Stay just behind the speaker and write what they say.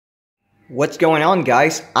What's going on,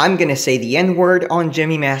 guys? I'm gonna say the N-word on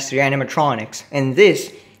Gemmy Master Animatronics, and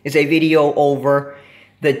this is a video over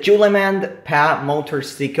the Julemand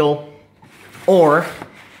motorcycle, or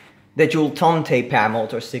the Jultomte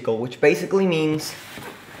motorcycle, which basically means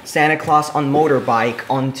Santa Claus on motorbike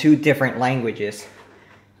on two different languages.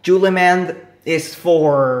 Julemand is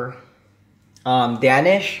for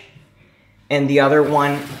Danish, and the other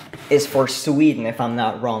one is for Sweden, if I'm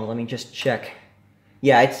not wrong. Let me just check.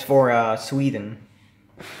 Yeah, it's for Sweden.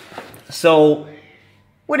 So,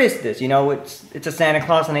 what is this? You know, it's a Santa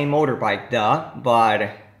Claus on a motorbike, duh. But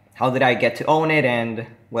how did I get to own it? And,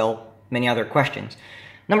 well, many other questions.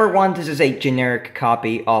 Number one, this is a generic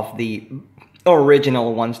copy of the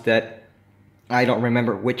original ones that I don't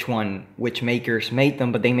remember which makers made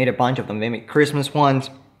them, but they made a bunch of them. They made Christmas ones,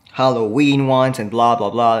 Halloween ones, and blah blah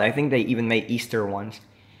blah. I think they even made Easter ones.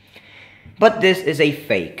 But this is a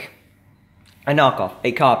fake. A knockoff,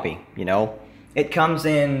 a copy, you know. It comes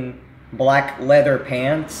in black leather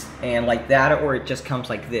pants and like that, or it just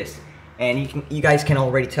comes like this. And you guys can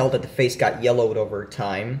already tell that the face got yellowed over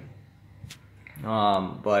time.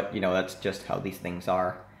 But you know, that's just how these things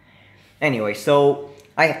are. Anyway, so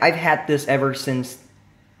I've had this ever since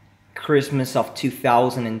Christmas of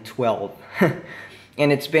 2012.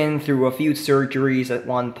 And it's been through a few surgeries at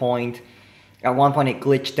one point. At one point it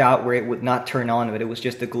glitched out where it would not turn on, but it was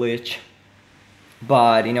just a glitch.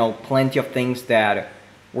 But, you know, plenty of things that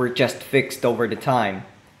were just fixed over the time.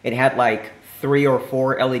 It had like 3 or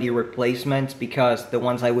 4 LED replacements because the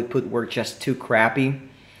ones I would put were just too crappy.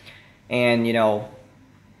 And, you know,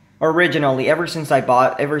 originally, ever since I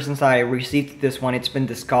received this one, it's been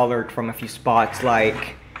discolored from a few spots.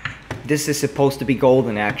 Like, this is supposed to be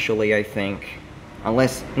golden, actually, I think.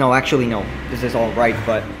 Unless, no, actually, no. This is all right,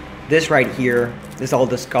 but this right here is all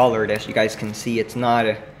discolored, as you guys can see. It's not,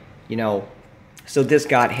 you know... So this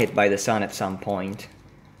got hit by the sun at some point.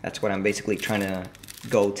 That's what I'm basically trying to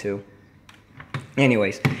go to.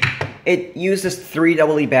 Anyways, it uses 3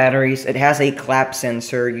 AA batteries. It has a clap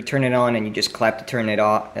sensor. You turn it on and you just clap to turn it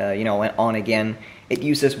off, you know, on again. It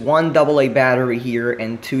uses 1 AA battery here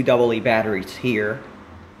and 2 AA batteries here.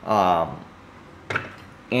 And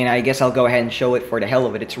I guess I'll go ahead and show it for the hell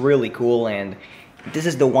of it. It's really cool, and this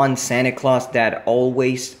is the one Santa Claus that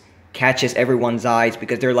always catches everyone's eyes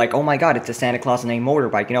because they're like, oh my god, it's a Santa Claus on a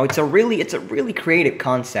motorbike. You know, it's a really creative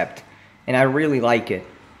concept, and I really like it.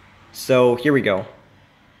 So here we go.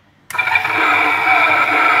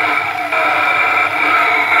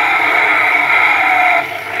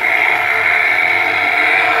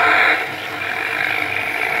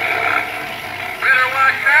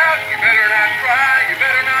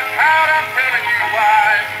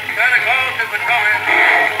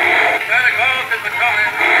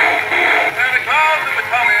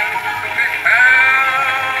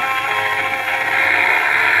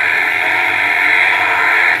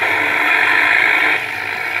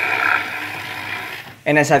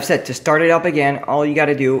 And as I've said, to start it up again, all you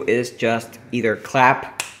gotta do is just either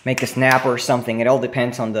clap, make a snap or something. It all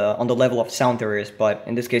depends on the level of sound there is, but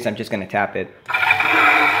in this case I'm just gonna tap it.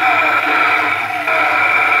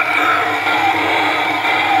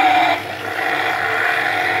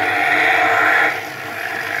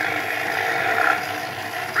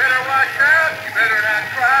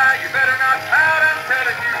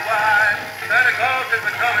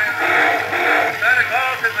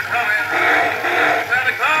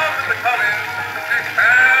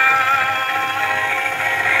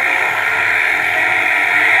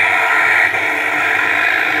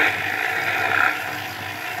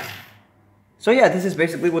 So yeah, this is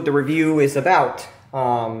basically what the review is about.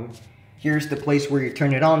 Here's the place where you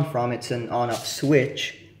turn it on from. It's an on-off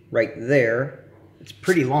switch right there. It's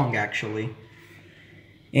pretty long, actually.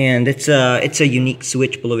 And it's a unique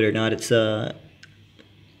switch, believe it or not.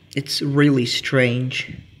 It's really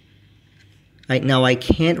strange. Now I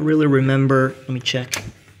can't really remember. Let me check.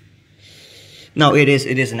 No, it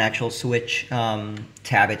is an actual switch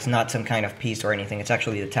tab. It's not some kind of piece or anything. It's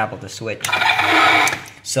actually the tab of the switch.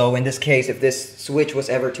 So in this case, if this switch was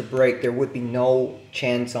ever to break, there would be no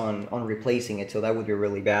chance on replacing it, so that would be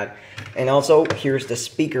really bad. And also, here's the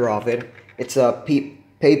speaker of it. It's a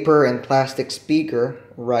paper and plastic speaker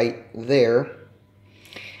right there.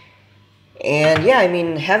 And yeah, I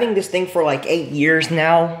mean, having this thing for like 8 years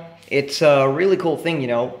now, it's a really cool thing, you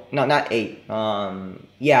know. No, not 8.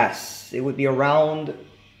 Yes, it would be around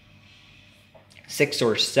 6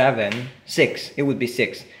 or 7. 6. It would be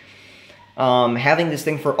 6. Having this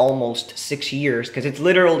thing for almost 6 years, because it's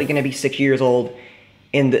literally going to be 6 years old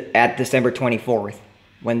at December 24th.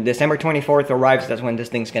 when December 24th arrives, that's when this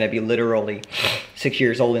thing's gonna be literally 6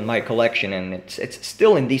 years old in my collection, and it's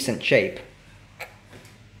still in decent shape.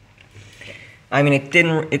 I mean,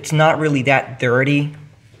 it's not really that dirty.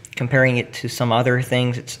 Comparing it to some other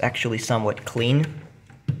things, it's actually somewhat clean.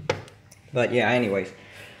 But yeah, anyways.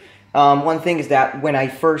 One thing is that when I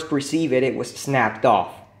first received it, it was snapped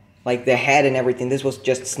off. Like the head and everything, this was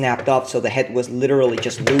just snapped off, so the head was literally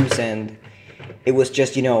just loose, and it was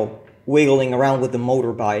just, you know, wiggling around with the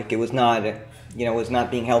motorbike. It was not, you know, it was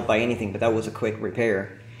not being held by anything, but that was a quick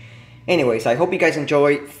repair. Anyways, I hope you guys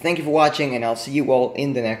enjoyed. Thank you for watching, and I'll see you all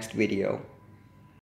in the next video.